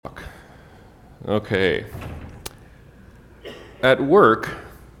Okay. At work,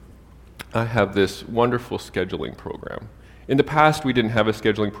 I have this wonderful scheduling program. In the past, we didn't have a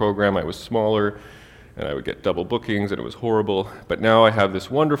scheduling program. I was smaller, and I would get double bookings, and it was horrible. But now I have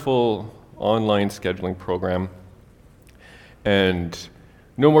this wonderful online scheduling program, and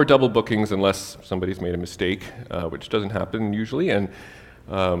no more double bookings unless somebody's made a mistake, which doesn't happen usually. And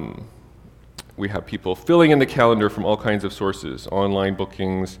we have people filling in the calendar from all kinds of sources: online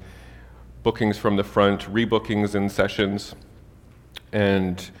bookings, bookings from the front, rebookings in sessions.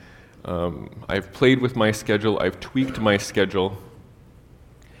 And I've played with my schedule, I've tweaked my schedule,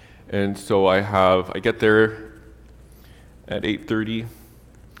 and so I get there at 8:30,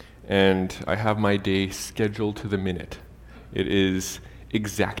 and I have my day scheduled to the minute. It is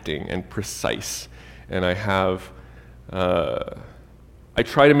exacting and precise, and I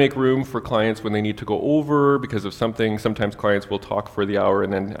try to make room for clients when they need to go over because of something. Sometimes clients will talk for the hour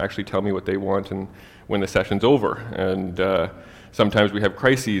and then actually tell me what they want and when the session's over. And sometimes we have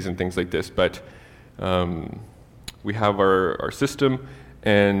crises and things like this, but we have our system,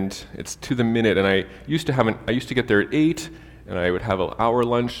 and it's to the minute. And I used to get there at 8, and I would have an hour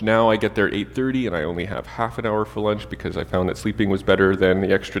lunch. Now I get there at 8:30, and I only have half an hour for lunch because I found that sleeping was better than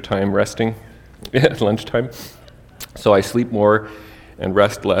the extra time resting at lunchtime. So I sleep more and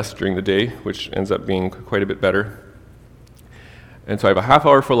rest less during the day, which ends up being quite a bit better. And so I have a half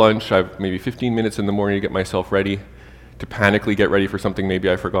hour for lunch. I have maybe 15 minutes in the morning to get myself ready, to panically get ready for something maybe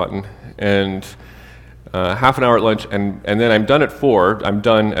I've forgotten, and half an hour at lunch, and then I'm done at 4. I'm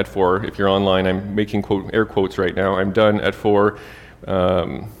done at 4. If you're online, I'm making air quotes right now. I'm done at 4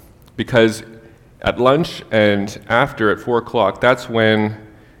 because at lunch and after at 4 o'clock, that's when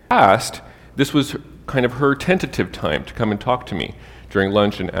this was kind of her tentative time to come and talk to me during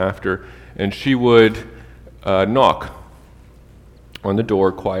lunch and after, and she would knock on the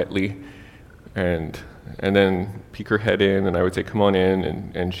door quietly and then peek her head in, and I would say, come on in,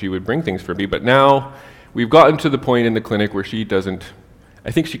 and she would bring things for me. But now we've gotten to the point in the clinic where she doesn't,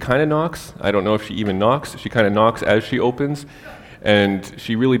 I think she kind of knocks. I don't know if she even knocks. She kind of knocks as she opens, and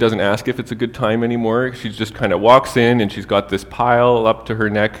she really doesn't ask if it's a good time anymore. She just kind of walks in, and she's got this pile up to her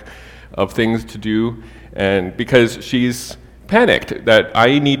neck of things to do, and because she's panicked that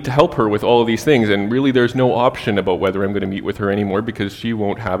I need to help her with all of these things, and really there's no option about whether I'm going to meet with her anymore because she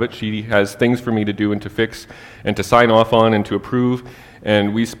won't have it. She has things for me to do and to fix and to sign off on and to approve,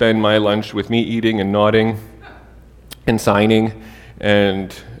 and we spend my lunch with me eating and nodding and signing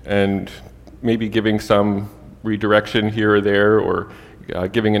and maybe giving some redirection here or there, or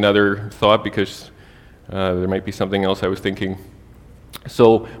giving another thought because there might be something else I was thinking.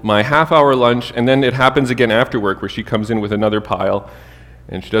 So my half-hour lunch, and then it happens again after work where she comes in with another pile,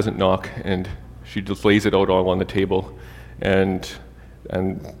 and she doesn't knock, and she just lays it out all on the table, and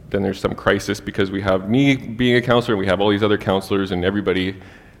then there's some crisis because we have me being a counselor, and we have all these other counselors, and everybody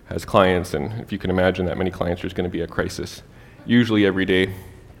has clients, and if you can imagine that many clients, there's going to be a crisis, usually every day,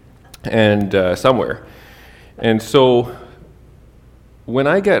 and somewhere. And so when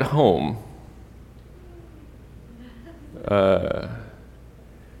I get home,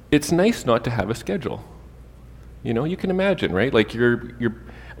 it's nice not to have a schedule. You know, you can imagine, right? Like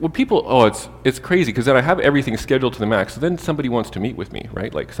it's crazy because then I have everything scheduled to the max. So then somebody wants to meet with me,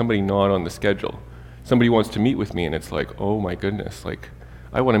 right? Like somebody not on the schedule. Somebody wants to meet with me, and it's like, oh my goodness, like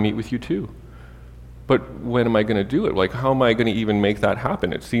I want to meet with you too. But when am I going to do it? Like, how am I going to even make that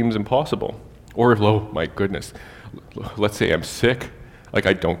happen? It seems impossible. Or, oh my goodness, let's say I'm sick. Like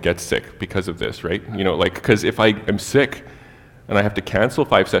I don't get sick because of this, right? You know, like, because if I am sick, and I have to cancel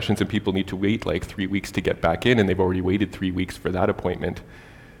 5 sessions and people need to wait like 3 weeks to get back in, and they've already waited 3 weeks for that appointment.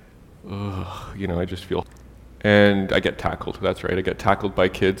 You know, I just feel, and I get tackled. That's right, I get tackled by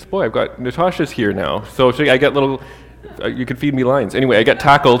kids. Boy, I've got, Natasha's here now. So I get little, you can feed me lines. Anyway, I get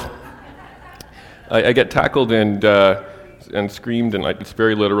tackled. I get tackled and screamed, and it's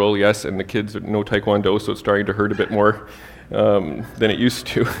very literal, yes, and the kids know Taekwondo, so it's starting to hurt a bit more than it used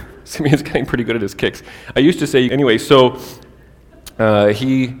to. Simeon's getting pretty good at his kicks. I used to say, anyway, so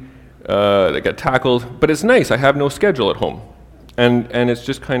he got tackled, but it's nice. I have no schedule at home, and it's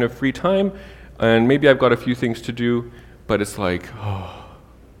just kind of free time, and maybe I've got a few things to do, but it's like,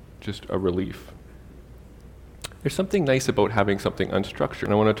 just a relief. There's something nice about having something unstructured,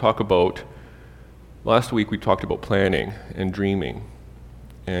 and I want to talk about, last week we talked about planning and dreaming,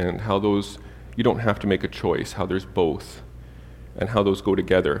 and how those, you don't have to make a choice, how there's both, and how those go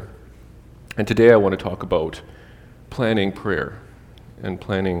together. And today I want to talk about planning prayer and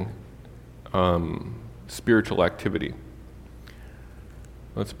planning spiritual activity.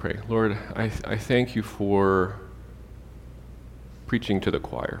 Let's pray. Lord, I thank you for preaching to the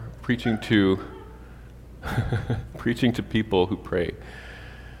choir, preaching to preaching to people who pray.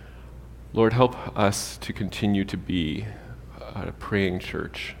 Lord, help us to continue to be a praying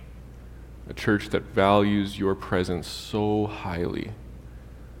church, a church that values your presence so highly.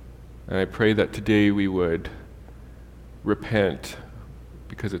 And I pray that today we would repent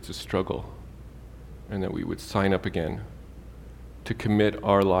because it's a struggle, and that we would sign up again to commit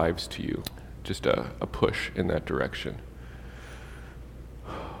our lives to you. Just a push in that direction.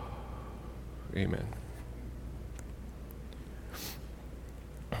 Amen.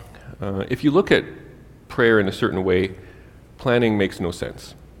 If you look at prayer in a certain way, planning makes no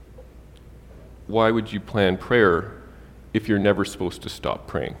sense. Why would you plan prayer if you're never supposed to stop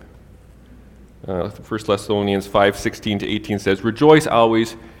praying? 1 Thessalonians 5:16-18 says, "Rejoice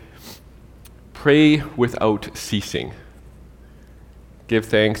always, pray without ceasing. Give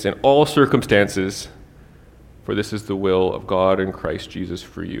thanks in all circumstances, for this is the will of God in Christ Jesus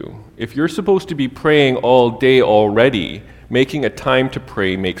for you." If you're supposed to be praying all day already, making a time to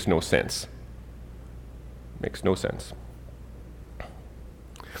pray makes no sense. Makes no sense.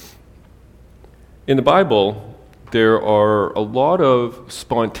 In the Bible, there are a lot of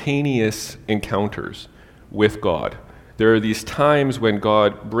spontaneous encounters with God. There are these times when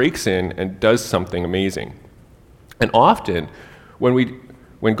God breaks in and does something amazing. And often,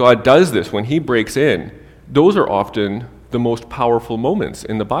 when God does this, when he breaks in, those are often the most powerful moments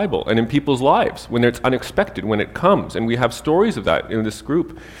in the Bible and in people's lives, when it's unexpected, when it comes. And we have stories of that in this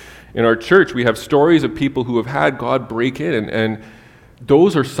group. In our church, we have stories of people who have had God break in, and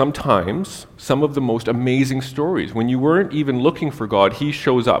those are sometimes some of the most amazing stories. When you weren't even looking for God, he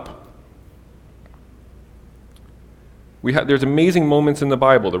shows up. There's amazing moments in the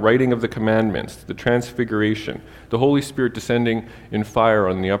Bible: the writing of the commandments, the transfiguration, the Holy Spirit descending in fire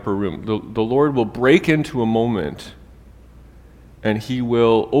on the upper room. The Lord will break into a moment, and he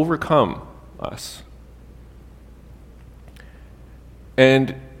will overcome us.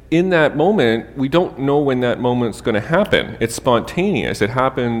 And in that moment, we don't know when that moment's going to happen. It's spontaneous. It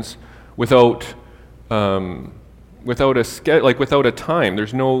happens without a time.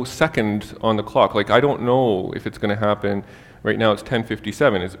 There's no second on the clock. Like, I don't know if it's going to happen. Right now it's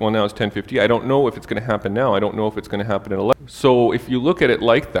 10:57. Now it's 10:50. I don't know if it's going to happen now. I don't know if it's going to happen at 11. So if you look at it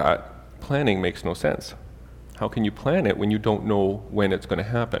like that, planning makes no sense. How can you plan it when you don't know when it's going to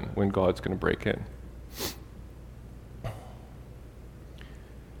happen, when God's going to break in?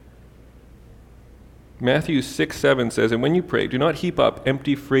 Matthew 6:7 says, "And when you pray, do not heap up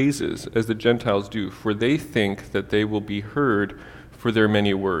empty phrases as the Gentiles do, for they think that they will be heard for their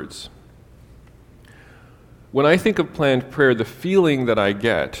many words." When I think of planned prayer, the feeling that I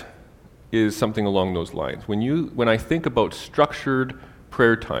get is something along those lines. When I think about structured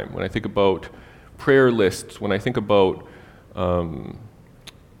prayer time, when I think about prayer lists, when I think about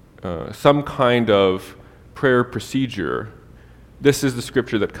some kind of prayer procedure, this is the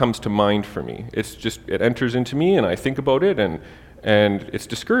scripture that comes to mind for me. It enters into me, and I think about it, and it's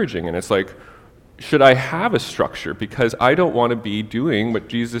discouraging. And it's like, should I have a structure? Because I don't want to be doing what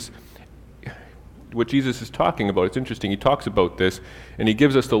Jesus is talking about. It's interesting. He talks about this, and he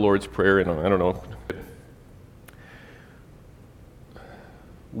gives us the Lord's Prayer, and I don't know.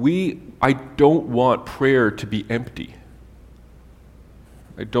 I don't want prayer to be empty.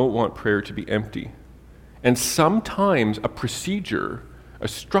 I don't want prayer to be empty. And sometimes a procedure, a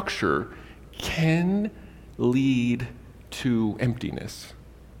structure, can lead to emptiness.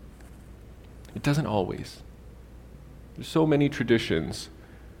 It doesn't always. There's so many traditions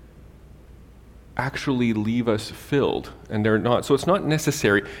actually leave us filled, and they're not. So it's not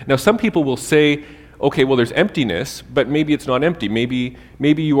necessary. Now, some people will say, okay, well, there's emptiness, but maybe it's not empty. Maybe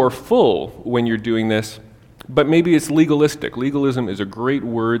you are full when you're doing this, but maybe it's legalistic. Legalism is a great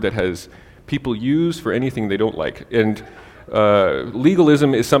word that has people use for anything they don't like. And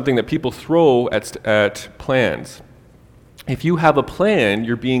legalism is something that people throw at plans. If you have a plan,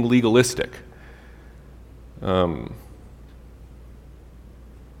 you're being legalistic. I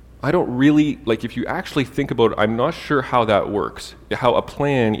don't really, if you actually think about it, I'm not sure how that works, how a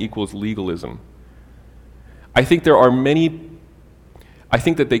plan equals legalism. I think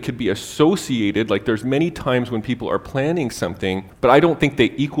that they could be associated, there's many times when people are planning something, but I don't think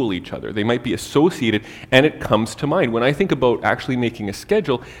they equal each other. They might be associated, and it comes to mind. When I think about actually making a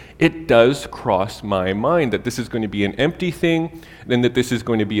schedule, it does cross my mind that this is going to be an empty thing, then that this is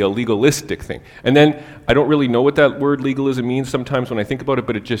going to be a legalistic thing. And then I don't really know what that word legalism means sometimes when I think about it,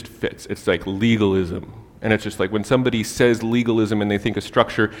 but it just fits. It's like legalism. And it's just like when somebody says legalism and they think of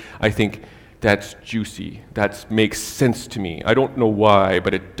structure, I think, that's juicy. That makes sense to me. I don't know why,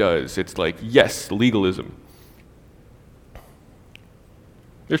 but it does. It's like, yes, legalism.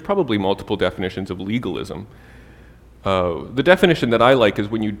 There's probably multiple definitions of legalism. The definition that I like is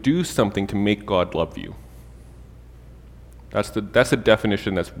when you do something to make God love you. That's the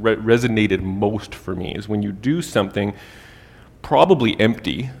definition that's resonated most for me, is when you do something probably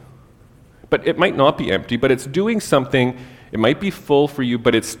empty, but it might not be empty, but it's doing something, it might be full for you,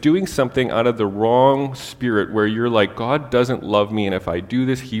 but it's doing something out of the wrong spirit where you're like, God doesn't love me, and if I do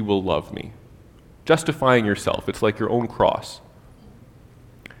this, he will love me. Justifying yourself. It's like your own cross.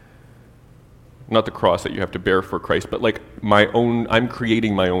 Not the cross that you have to bear for Christ, but like I'm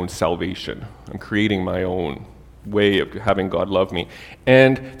creating my own salvation. I'm creating my own way of having God love me.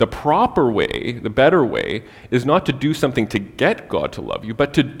 And the proper way, the better way, is not to do something to get God to love you,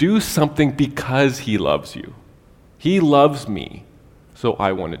 but to do something because he loves you. He loves me, so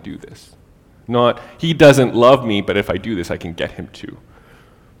I want to do this. Not, he doesn't love me, but if I do this, I can get him to.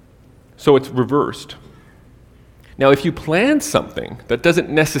 So it's reversed. Now, if you plan something, that doesn't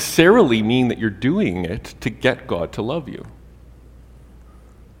necessarily mean that you're doing it to get God to love you.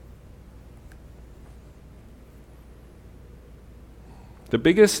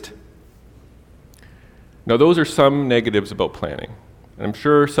 Now those are some negatives about planning. And I'm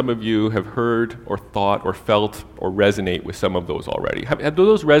sure some of you have heard or thought or felt or resonate with some of those already. Have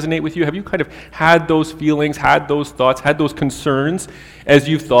those resonate with you? Have you kind of had those feelings, had those thoughts, had those concerns as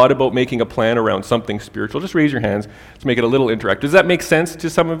you've thought about making a plan around something spiritual? Just raise your hands to make it a little interactive. Does that make sense to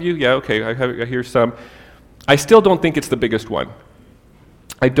some of you? Yeah, okay, I hear some. I still don't think it's the biggest one.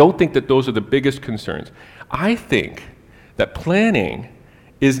 I don't think that those are the biggest concerns. I think that planning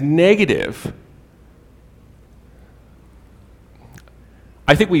is negative.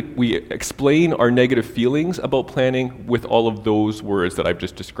 I think we explain our negative feelings about planning with all of those words that I've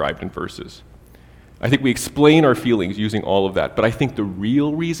just described in verses. I think we explain our feelings using all of that. But I think the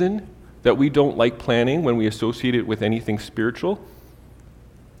real reason that we don't like planning when we associate it with anything spiritual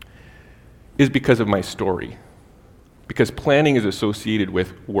is because of my story. Because planning is associated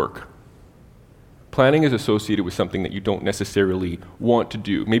with work. Planning is associated with something that you don't necessarily want to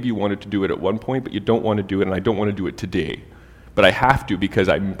do. Maybe you wanted to do it at one point, but you don't want to do it, and I don't want to do it today. But I have to because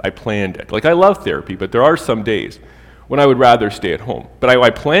I planned it. Like, I love therapy, but there are some days when I would rather stay at home. But I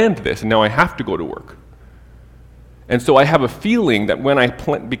planned this, and now I have to go to work. And so I have a feeling that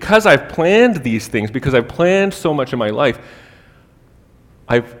when because I've planned these things, because I've planned so much in my life,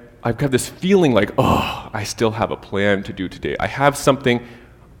 I've got this feeling like, oh, I still have a plan to do today. I have something.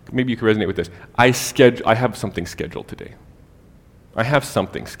 Maybe you can resonate with this. I have something scheduled today. I have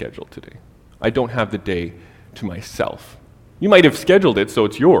something scheduled today. I don't have the day to myself. You might have scheduled it so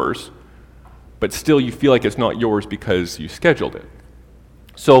it's yours, but still you feel like it's not yours because you scheduled it.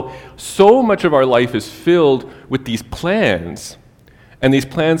 So much of our life is filled with these plans, and these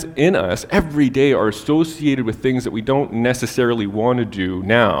plans in us every day are associated with things that we don't necessarily want to do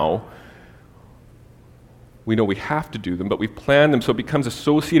now. We know we have to do them, but we've planned them so it becomes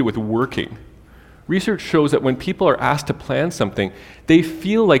associated with working. Research shows that when people are asked to plan something, they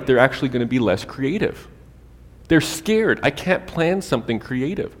feel like they're actually going to be less creative. They're scared. I can't plan something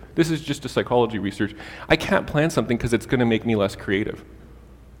creative. This is just a psychology research. I can't plan something because it's going to make me less creative.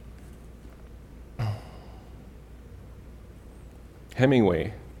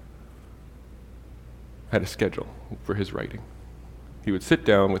 Hemingway had a schedule for his writing. He would sit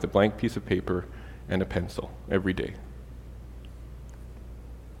down with a blank piece of paper and a pencil every day.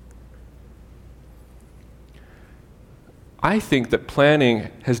 I think that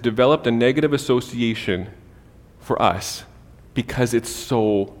planning has developed a negative association for us because it's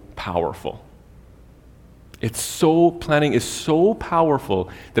so powerful. Planning is so powerful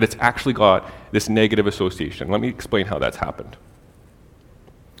that it's actually got this negative association. Let me explain how that's happened.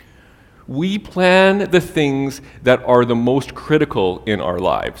 We plan the things that are the most critical in our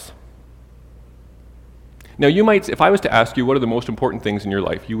lives. Now, you might, if I was to ask you what are the most important things in your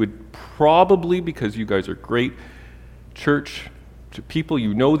life, you would probably, because you guys are great church to people,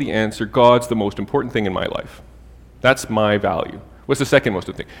 you know the answer, God's the most important thing in my life. That's my value. What's the second most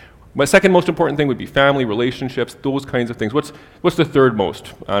important thing? My second most important thing would be family, relationships, those kinds of things. What's the third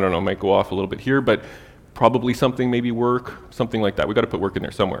most? I don't know, might go off a little bit here, but probably something, maybe work, something like that. We've got to put work in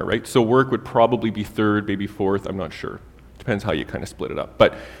there somewhere, right? So work would probably be third, maybe fourth, I'm not sure. Depends how you kind of split it up.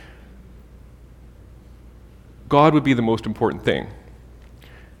 But God would be the most important thing.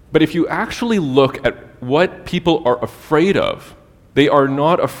 But if you actually look at what people are afraid of, they are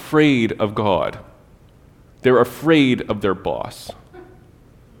not afraid of God. They're afraid of their boss.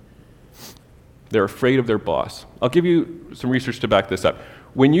 They're afraid of their boss. I'll give you some research to back this up.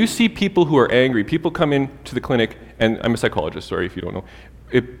 When you see people who are angry, people come into the clinic, and I'm a psychologist, sorry if you don't know.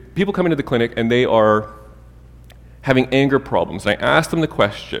 People come into the clinic and they are having anger problems. And I asked them the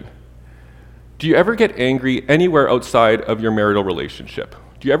question, do you ever get angry anywhere outside of your marital relationship?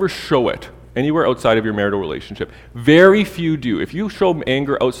 Do you ever show it anywhere outside of your marital relationship? Very few do. If you show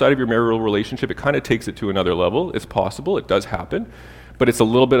anger outside of your marital relationship, it kind of takes it to another level. It's possible, it does happen, but it's a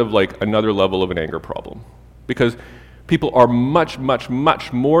little bit of like another level of an anger problem. Because people are much, much,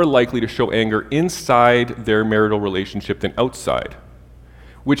 much more likely to show anger inside their marital relationship than outside,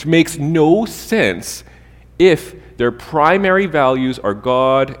 which makes no sense if their primary values are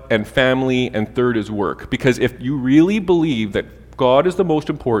God and family and third is work. Because if you really believe that God is the most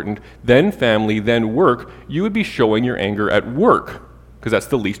important, then family, then work, you would be showing your anger at work, because that's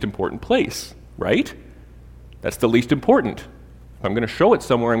the least important place, right? That's the least important. If I'm going to show it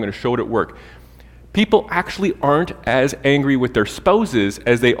somewhere, I'm going to show it at work. People actually aren't as angry with their spouses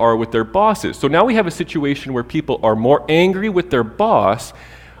as they are with their bosses. So now we have a situation where people are more angry with their boss,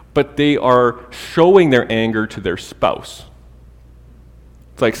 but they are showing their anger to their spouse.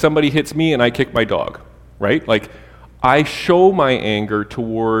 It's like somebody hits me and I kick my dog, right? Like, I show my anger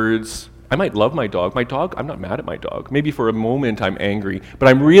towards, I might love my dog. My dog, I'm not mad at my dog. Maybe for a moment I'm angry, but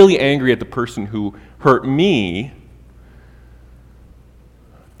I'm really angry at the person who hurt me,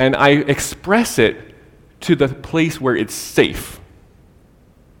 and I express it to the place where it's safe.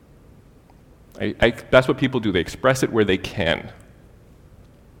 That's what people do. They express it where they can.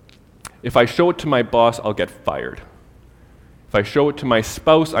 If I show it to my boss, I'll get fired. If I show it to my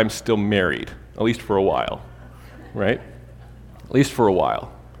spouse, I'm still married, at least for a while, right? At least for a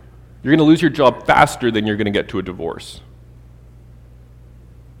while. You're going to lose your job faster than you're going to get to a divorce.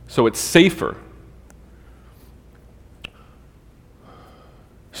 So it's safer.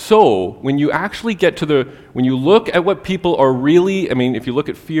 So when you actually get to when you look at what people are really, I mean, if you look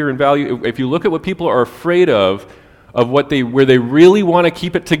at fear and value, if you look at what people are afraid of where they really want to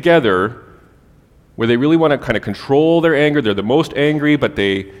keep it together, where they really want to kind of control their anger, they're the most angry, but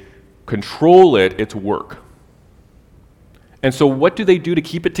they control it, it's work. And so what do they do to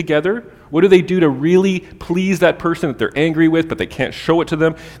keep it together? What do they do to really please that person that they're angry with, but they can't show it to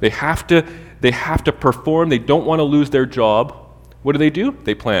them? They have to perform. They don't want to lose their job. What do?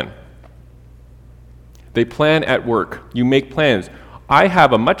 They plan. They plan at work. You make plans. I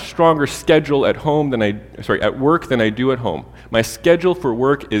have a much stronger schedule at work than I do at home. My schedule for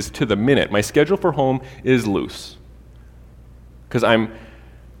work is to the minute. My schedule for home is loose. Because I'm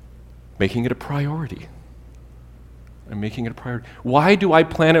making it a priority. Why do I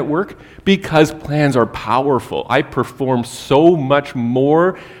plan at work? Because plans are powerful. I perform so much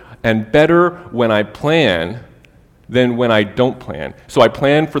more and better when I plan than when I don't plan. So I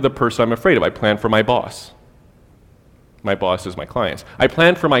plan for the person I'm afraid of. I plan for my boss. My boss is my clients. I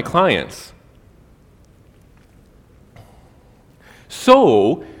plan for my clients.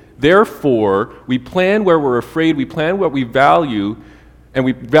 So, therefore, we plan where we're afraid, we plan what we value, and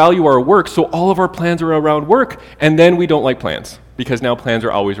we value our work, so all of our plans are around work, and then we don't like plans, because now plans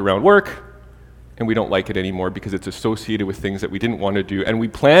are always around work, and we don't like it anymore because it's associated with things that we didn't want to do, and we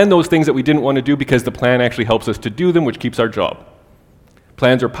plan those things that we didn't want to do because the plan actually helps us to do them, which keeps our job.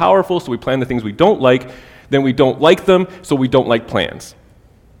 Plans are powerful, so we plan the things we don't like, then we don't like them, so we don't like plans.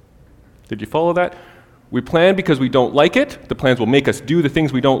 Did you follow that? We plan because we don't like it. The plans will make us do the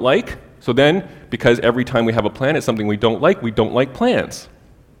things we don't like. So then, because every time we have a plan, it's something we don't like plans.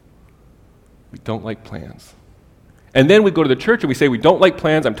 We don't like plans. And then we go to the church and we say, we don't like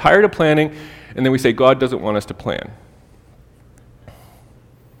plans, I'm tired of planning, and then we say, God doesn't want us to plan.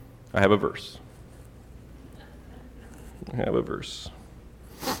 I have a verse.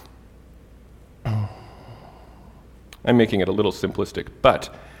 I'm making it a little simplistic,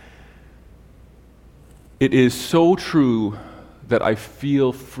 but it is so true that I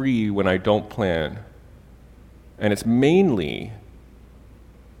feel free when I don't plan. And it's mainly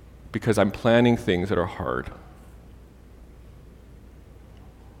because I'm planning things that are hard.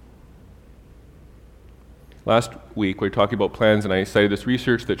 Last week we were talking about plans, and I cited this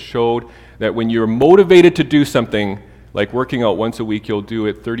research that showed that when you're motivated to do something, like working out once a week, you'll do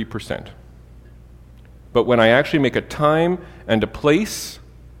it 30%. But when I actually make a time and a place,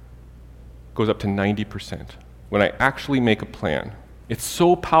 it goes up to 90%. When I actually make a plan. It's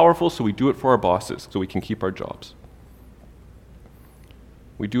so powerful, so we do it for our bosses, so we can keep our jobs.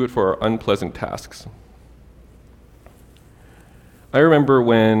 We do it for our unpleasant tasks. I remember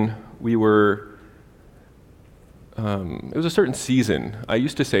when we were, it was a certain season. I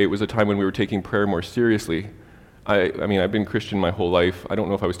used to say it was a time when we were taking prayer more seriously. I mean, I've been Christian my whole life. I don't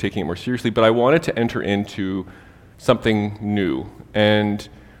know if I was taking it more seriously, but I wanted to enter into something new. And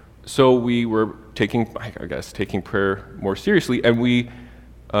so we were taking prayer more seriously, and we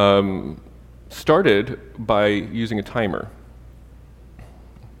started by using a timer.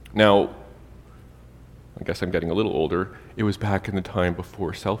 Now, I guess I'm getting a little older. It was back in the time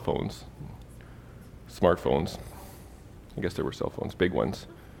before cell phones, smartphones. I guess there were cell phones, big ones.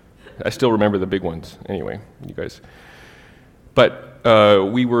 I still remember the big ones. Anyway, you guys. But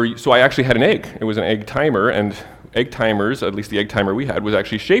so I actually had an egg. It was an egg timer, and egg timers, at least the egg timer we had, was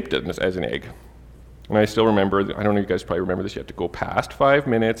actually shaped as an egg. And I still remember, I don't know if you guys probably remember this, you had to go past 5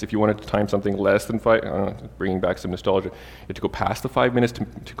 minutes. If you wanted to time something less than 5, I don't know, bringing back some nostalgia, you had to go past the 5 minutes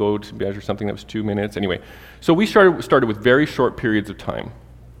to go to measure something that was 2 minutes. Anyway, so we started with very short periods of time.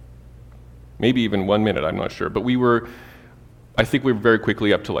 Maybe even 1 minute, I'm not sure. But I think we were very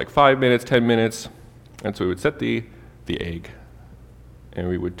quickly up to like 5 minutes, 10 minutes. And so we would set the egg, and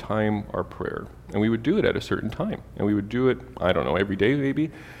we would time our prayer. And we would do it at a certain time. And we would do it, I don't know, every day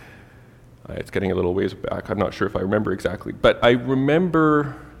maybe. It's getting a little ways back. I'm not sure if I remember exactly. But I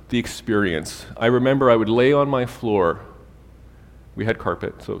remember the experience. I remember I would lay on my floor. We had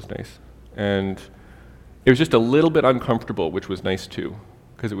carpet, so it was nice. And it was just a little bit uncomfortable, which was nice too,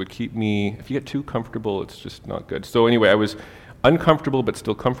 because it would keep me, if you get too comfortable, it's just not good. So anyway, I was uncomfortable but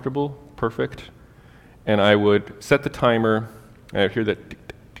still comfortable, perfect. And I would set the timer, and I'd hear that tick,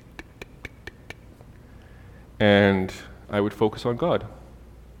 tick, tick, tick, tick, tick, tick, tick. And I would focus on God.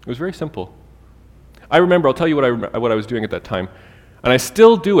 It was very simple. I remember, I'll tell you what I was doing at that time, and I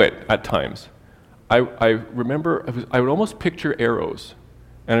still do it at times. I remember, I would almost picture arrows,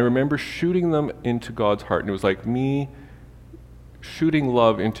 and I remember shooting them into God's heart, and it was like me shooting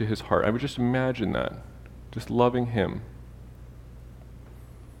love into his heart. I would just imagine that, just loving him.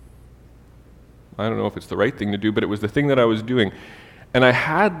 I don't know if it's the right thing to do, but it was the thing that I was doing. And I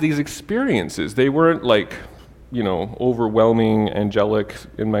had these experiences. They weren't like, overwhelming, angelic,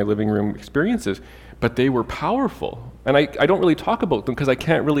 in my living room experiences, but they were powerful. And I don't really talk about them because I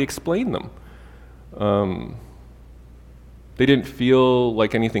can't really explain them. They didn't feel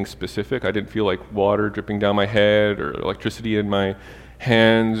like anything specific. I didn't feel like water dripping down my head or electricity in my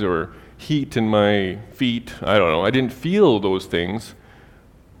hands or heat in my feet. I don't know. I didn't feel those things,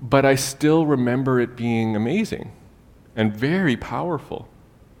 but I still remember it being amazing and very powerful.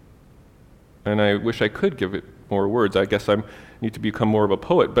 And I wish I could give it more words. I guess I need to become more of a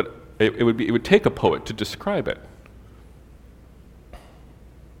poet, but it would take a poet to describe it.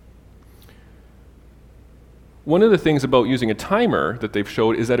 One of the things about using a timer that they've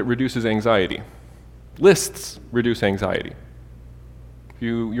showed is that it reduces anxiety. Lists reduce anxiety.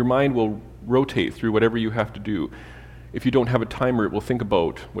 Your mind will rotate through whatever you have to do. If you don't have a timer, it will think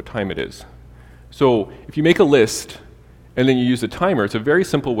about what time it is. So if you make a list and then you use a timer, it's a very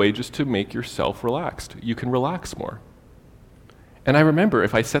simple way just to make yourself relaxed. You can relax more. And I remember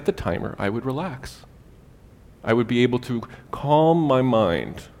if I set the timer, I would relax. I would be able to calm my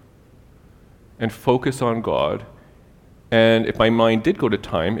mind and focus on God. And if my mind did go to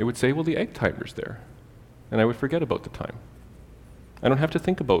time, it would say, well, the egg timer's there. And I would forget about the time. I don't have to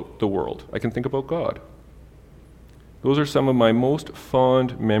think about the world. I can think about God. Those are some of my most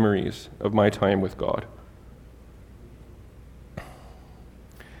fond memories of my time with God.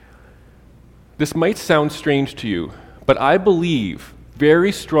 This might sound strange to you, but I believe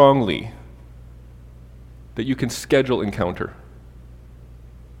very strongly that you can schedule encounter.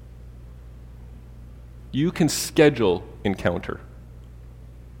 You can schedule encounter.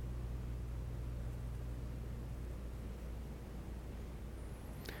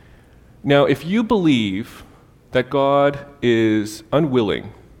 Now, if you believe that God is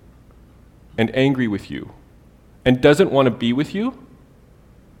unwilling and angry with you and doesn't want to be with you,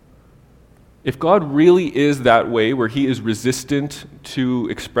 if God really is that way, where he is resistant to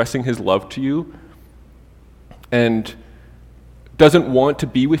expressing his love to you and doesn't want to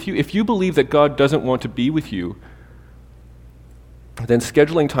be with you, if you believe that God doesn't want to be with you, then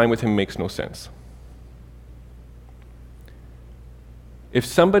scheduling time with him makes no sense. If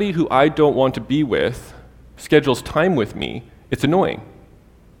somebody who I don't want to be with schedules time with me, it's annoying.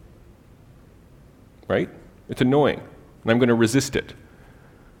 Right? It's annoying, and I'm going to resist it.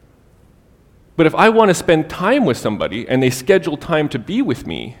 But if I want to spend time with somebody and they schedule time to be with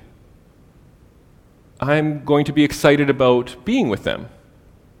me, I'm going to be excited about being with them.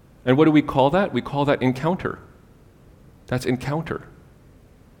 And what do we call that? We call that encounter. That's encounter.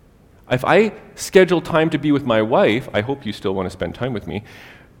 If I schedule time to be with my wife, I hope you still want to spend time with me.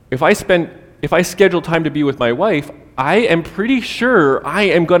 If I schedule time to be with my wife, I am pretty sure I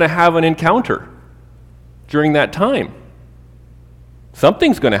am going to have an encounter during that time.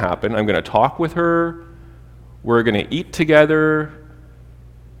 Something's going to happen. I'm going to talk with her. We're going to eat together.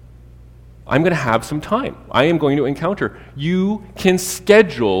 I'm going to have some time. I am going to encounter. You can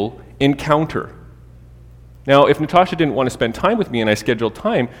schedule encounter. Now, if Natasha didn't want to spend time with me and I scheduled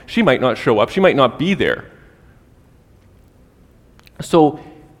time, she might not show up, she might not be there. So,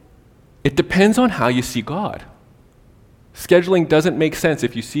 it depends on how you see God. Scheduling doesn't make sense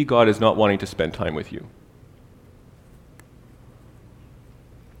if you see God as not wanting to spend time with you.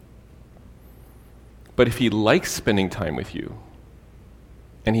 But if he likes spending time with you,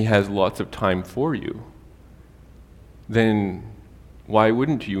 and he has lots of time for you, then why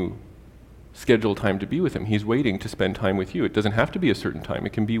wouldn't you schedule time to be with him? He's waiting to spend time with you. It doesn't have to be a certain time.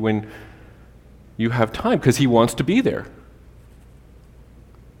 It can be when you have time, because he wants to be there.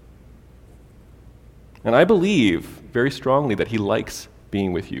 And I believe very strongly that he likes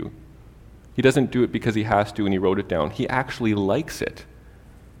being with you. He doesn't do it because he has to and he wrote it down. He actually likes it.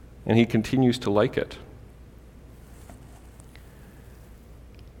 And he continues to like it.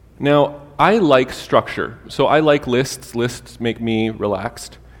 Now, I like structure. So I like lists. Lists make me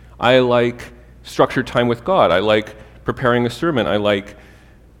relaxed. I like structured time with God. I like preparing a sermon. I like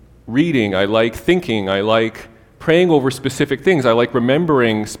reading. I like thinking. I like praying over specific things. I like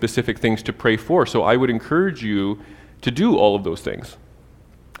remembering specific things to pray for. So I would encourage you to do all of those things.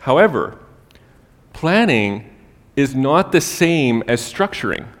 However, planning is not the same as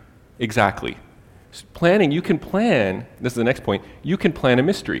structuring exactly. Planning, you can plan, this is the next point, you can plan a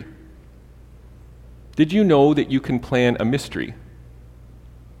mystery. Did you know that you can plan a mystery?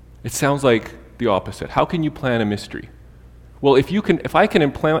 It sounds like the opposite. How can you plan a mystery? Well, if I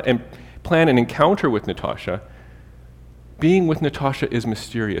can plan an encounter with Natasha, being with Natasha is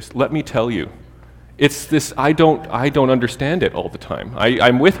mysterious. Let me tell you. It's this, I don't understand it all the time.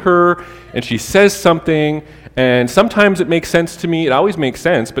 I'm with her, and she says something, and sometimes it makes sense to me. It always makes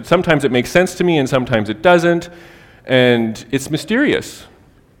sense, but sometimes it makes sense to me, and sometimes it doesn't, and it's mysterious.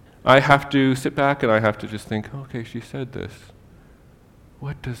 I have to sit back, and I have to just think, okay, she said this.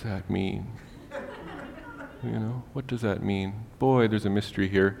 What does that mean? What does that mean? Boy, there's a mystery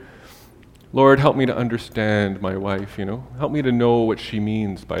here. Lord, help me to understand my wife, Help me to know what she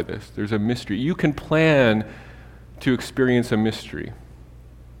means by this. There's a mystery. You can plan to experience a mystery.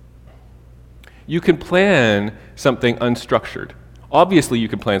 You can plan something unstructured. Obviously, you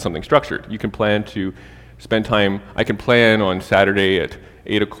can plan something structured. You can plan to spend time. I can plan on Saturday at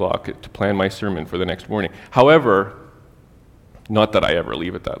 8 o'clock to plan my sermon for the next morning. However, not that I ever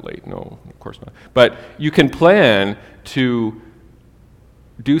leave it that late. No, of course not. But you can plan to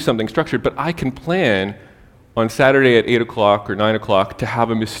do something structured, but I can plan on Saturday at 8 o'clock or 9 o'clock to have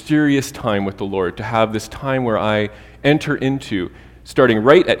a mysterious time with the Lord, to have this time where I enter into, starting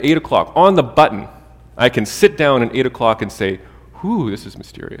right at 8 o'clock, on the button, I can sit down at 8 o'clock and say, this is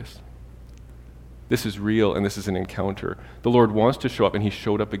mysterious. This is real, and this is an encounter. The Lord wants to show up, and he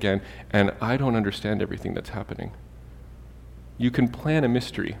showed up again, and I don't understand everything that's happening. You can plan a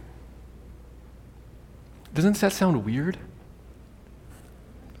mystery. Doesn't that sound weird?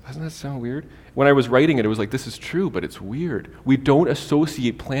 Doesn't that sound weird? When I was writing it, it was like, this is true, but it's weird. We don't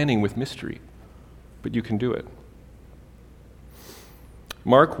associate planning with mystery, but you can do it.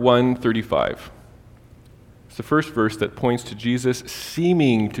 Mark 1:35. It's the first verse that points to Jesus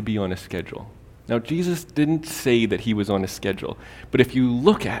seeming to be on a schedule. Now, Jesus didn't say that he was on a schedule, but if you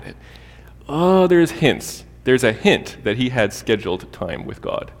look at it, there's hints. There's a hint that he had scheduled time with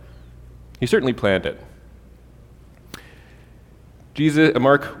God. He certainly planned it.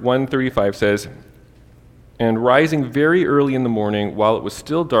 Mark 1:35 says, "And rising very early in the morning, while it was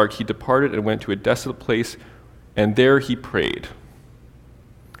still dark, he departed and went to a desolate place, and there he prayed."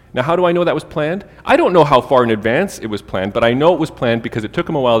 Now, how do I know that was planned? I don't know how far in advance it was planned, but I know it was planned because it took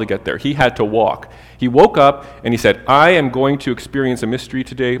him a while to get there. He had to walk. He woke up and he said, I am going to experience a mystery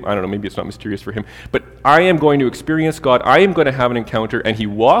today. I don't know, maybe it's not mysterious for him, but I am going to experience God. I am going to have an encounter. And he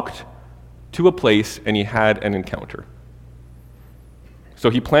walked to a place and he had an encounter. So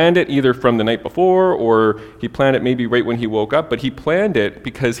he planned it either from the night before or he planned it maybe right when he woke up, but he planned it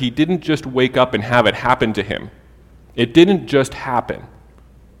because he didn't just wake up and have it happen to him. It didn't just happen.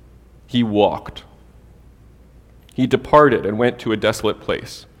 He walked. He departed and went to a desolate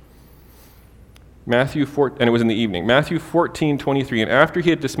place. And it was in the evening. Matthew 14:23, and after he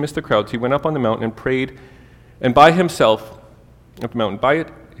had dismissed the crowds, he went up on the mountain and prayed, and by himself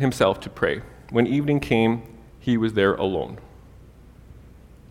to pray. When evening came, he was there alone.